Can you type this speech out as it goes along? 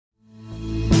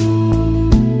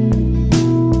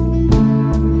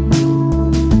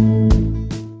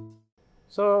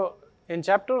In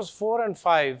chapters 4 and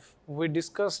 5, we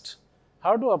discussed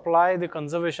how to apply the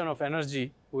conservation of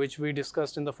energy, which we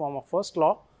discussed in the form of first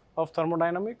law of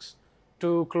thermodynamics,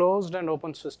 to closed and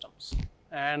open systems.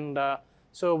 And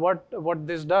so what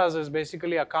this does is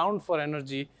basically account for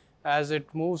energy as it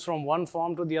moves from one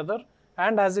form to the other,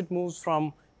 and as it moves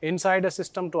from inside a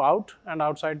system to out and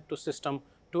outside to system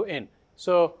to in.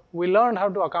 So we learned how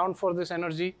to account for this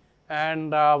energy,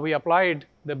 and we applied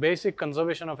the basic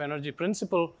conservation of energy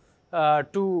principle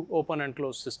to open and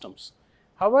closed systems.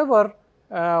 However,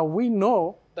 we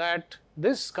know that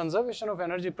this conservation of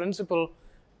energy principle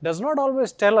does not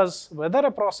always tell us whether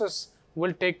a process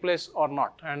will take place or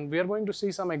not, and we are going to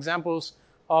see some examples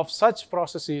of such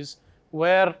processes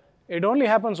where it only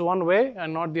happens one way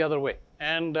and not the other way.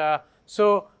 And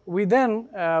so we then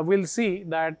will see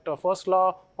that first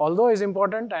law, although is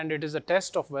important and it is a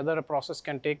test of whether a process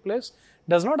can take place,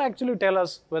 does not actually tell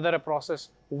us whether a process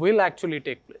will actually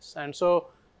take place. And so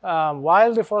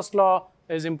while the first law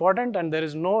is important and there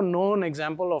is no known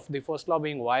example of the first law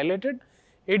being violated,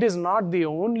 it is not the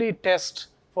only test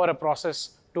for a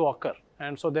process to occur.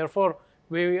 And so therefore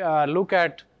we look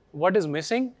at what is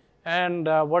missing and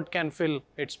what can fill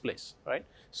its place, right?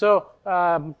 So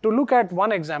to look at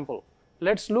one example,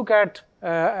 let's look at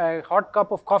a hot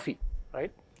cup of coffee,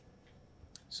 right?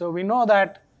 So we know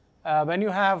that when you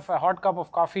have a hot cup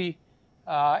of coffee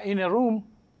in a room,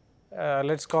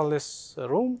 let's call this a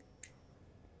room,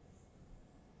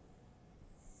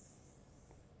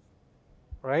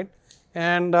 right?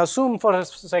 And assume for a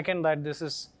second that this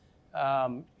is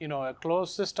a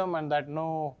closed system and that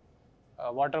no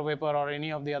water vapor or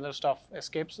any of the other stuff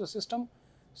escapes the system.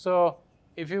 So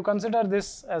if you consider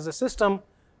this as a system,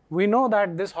 we know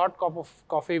that this hot cup of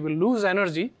coffee will lose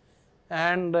energy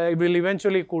and it will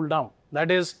eventually cool down.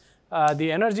 That is,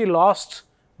 the energy lost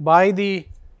by the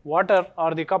water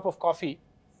or the cup of coffee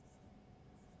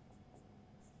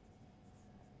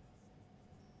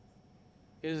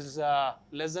is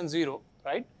less than 0,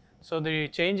 right? So the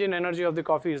change in energy of the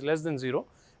coffee is less than 0.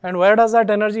 And where does that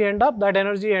energy end up? That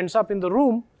energy ends up in the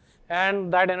room,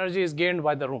 and that energy is gained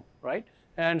by the room, right?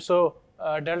 And so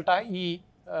delta E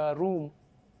room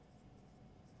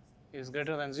is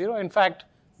greater than 0. In fact,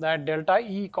 that delta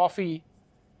E coffee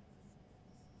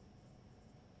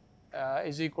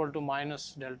is equal to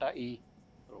minus delta E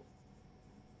room,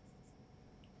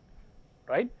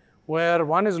 right? Where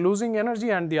one is losing energy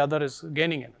and the other is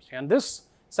gaining energy. And this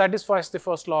satisfies the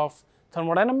first law of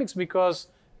thermodynamics because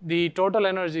the total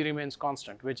energy remains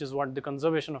constant, which is what the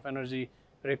conservation of energy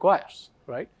requires,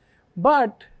 right?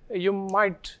 But you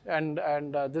might, and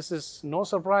this is no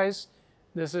surprise,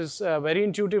 this is very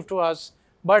intuitive to us,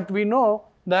 but we know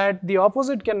that the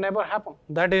opposite can never happen.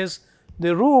 That is,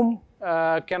 the room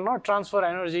cannot transfer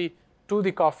energy to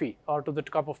the coffee or to the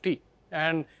cup of tea.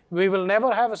 And we will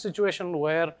never have a situation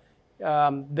where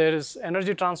there is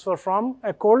energy transfer from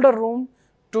a colder room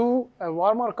to a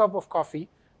warmer cup of coffee,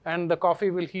 and the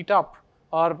coffee will heat up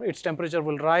or its temperature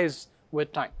will rise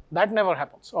with time. That never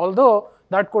happens. Although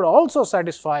that could also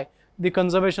satisfy the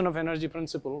conservation of energy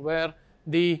principle, where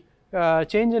the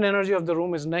change in energy of the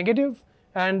room is negative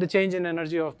and the change in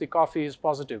energy of the coffee is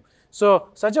positive. So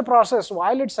such a process,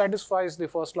 while it satisfies the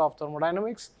first law of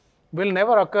thermodynamics, will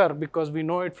never occur because we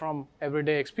know it from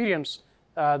everyday experience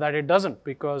that it doesn't,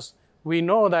 because we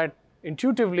know that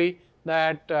intuitively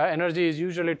that energy is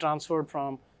usually transferred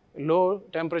from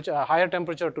higher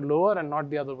temperature to lower and not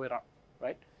the other way around,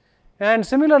 right? And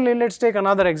similarly, let's take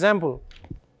another example.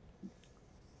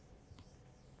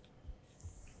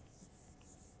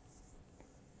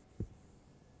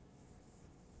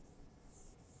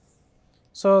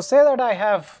 So say that I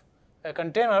have a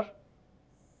container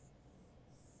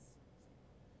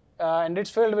and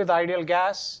it's filled with ideal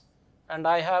gas, and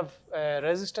I have a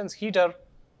resistance heater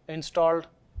installed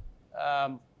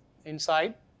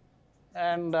inside,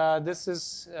 and this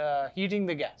is heating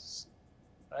the gas,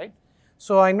 right?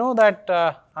 So I know that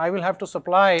I will have to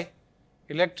supply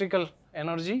electrical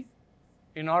energy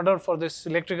in order for this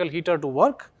electrical heater to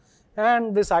work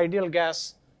and this ideal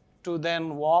gas to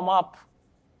then warm up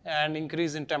and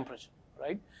increase in temperature,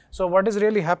 right? So what is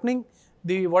really happening?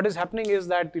 What is happening is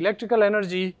that electrical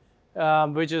energy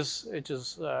which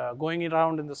is going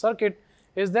around in the circuit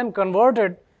is then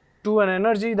converted to an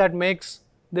energy that makes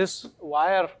this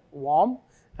wire warm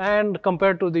and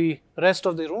compared to the rest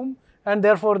of the room, and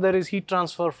therefore there is heat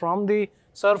transfer from the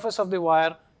surface of the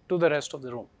wire to the rest of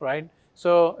the room, right?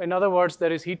 So in other words,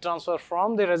 there is heat transfer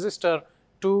from the resistor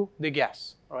to the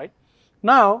gas, right?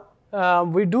 Now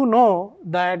we do know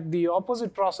that the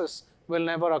opposite process will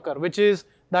never occur, which is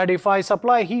that if I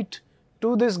supply heat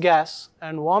to this gas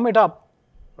and warm it up,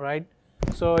 right,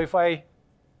 So if I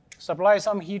supply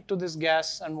some heat to this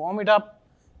gas and warm it up,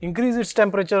 increase its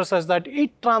temperature such that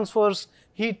it transfers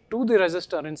heat to the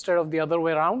resistor instead of the other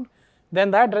way around,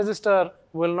 then that resistor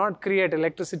will not create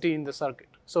electricity in the circuit.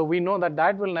 So we know that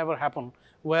that will never happen,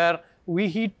 where we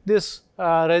heat this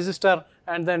resistor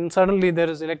and then suddenly there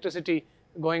is electricity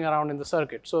going around in the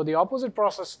circuit. So the opposite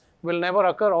process will never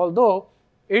occur, although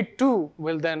it too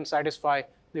will then satisfy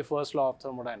the first law of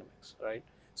thermodynamics, right?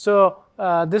 So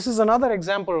this is another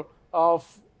example of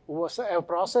a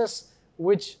process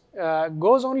which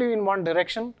goes only in one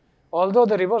direction, although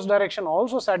the reverse direction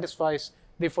also satisfies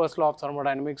the first law of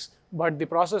thermodynamics, but the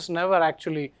process never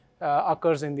actually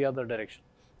occurs in the other direction,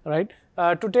 right?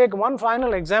 To take one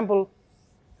final example,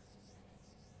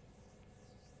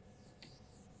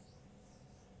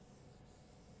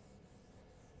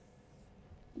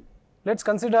 let's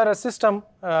consider a system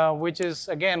which is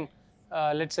again,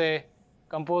 let's say,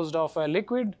 composed of a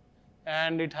liquid,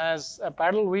 and it has a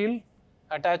paddle wheel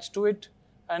attached to it,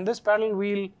 and this paddle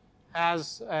wheel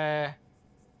has a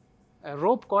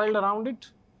rope coiled around it,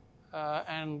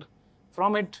 and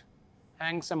from it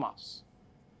hangs a mass,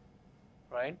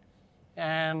 right?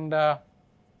 And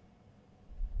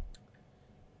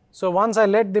so once I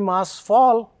let the mass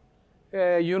fall,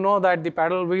 you know that the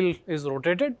paddle wheel is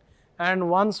rotated, and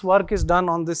once work is done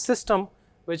on this system,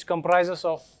 which comprises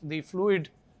of the fluid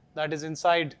that is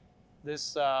inside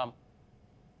this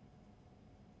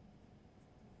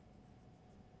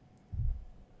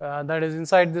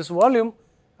volume,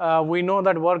 we know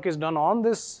that work is done on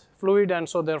this fluid, and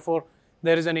so therefore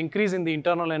there is an increase in the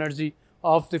internal energy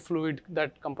of the fluid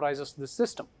that comprises this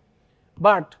system.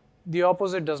 But the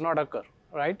opposite does not occur,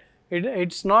 right?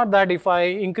 It's not that if I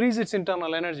increase its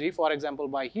internal energy, for example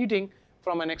by heating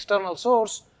from an external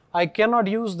source, I cannot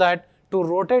use that to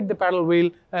rotate the paddle wheel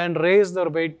and raise the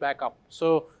weight back up.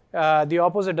 So the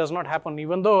opposite does not happen,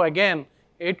 even though again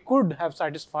it could have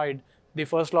satisfied the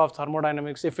first law of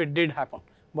thermodynamics if it did happen,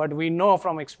 but we know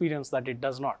from experience that it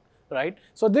does not, right?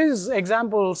 So these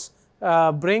examples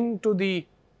bring to the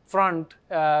front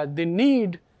the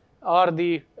need, or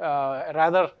the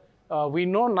we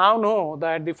now know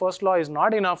that the first law is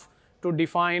not enough to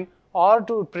define or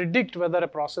to predict whether a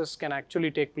process can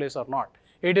actually take place or not.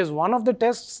 It is one of the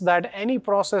tests that any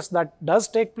process that does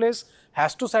take place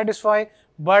has to satisfy,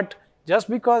 but just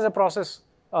because a process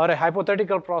or a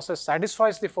hypothetical process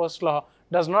satisfies the first law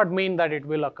does not mean that it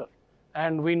will occur,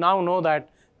 and we now know that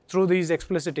through these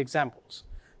explicit examples.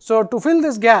 So to fill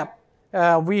this gap,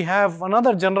 we have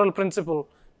another general principle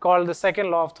called the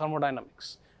second law of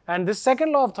thermodynamics, and this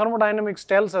second law of thermodynamics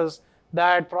tells us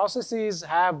that processes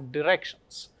have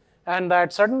directions, and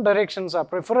that certain directions are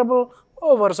preferable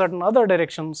over certain other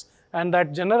directions, and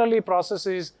that generally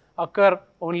processes occur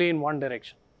only in one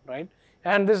direction, right?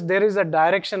 And there is a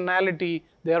directionality,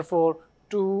 therefore,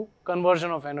 to conversion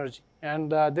of energy,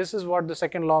 and this is what the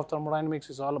second law of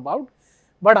thermodynamics is all about.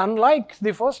 But unlike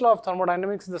the first law of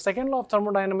thermodynamics, the second law of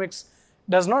thermodynamics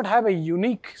does not have a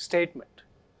unique statement,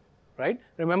 right?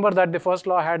 Remember that the first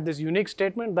law had this unique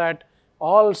statement that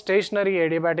all stationary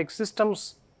adiabatic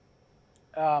systems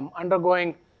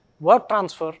undergoing work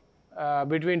transfer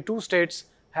between two states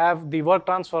have the work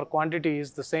transfer quantity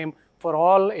is the same for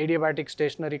all adiabatic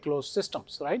stationary closed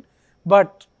systems, right?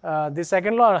 But the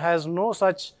second law has no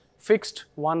such fixed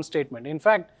one statement. In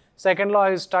fact, second law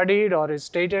is studied or is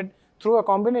stated through a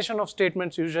combination of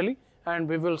statements usually, and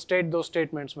we will state those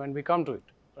statements when we come to it,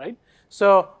 right?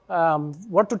 So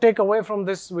what to take away from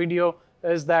this video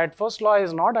is that first law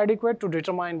is not adequate to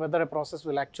determine whether a process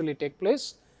will actually take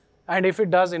place, and if it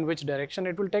does, in which direction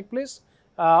it will take place,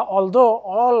 although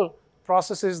all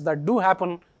processes that do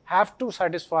happen have to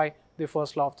satisfy the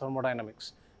first law of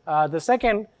thermodynamics. The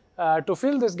second, to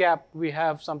fill this gap, we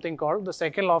have something called the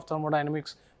second law of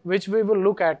thermodynamics, which we will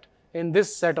look at in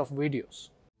this set of videos.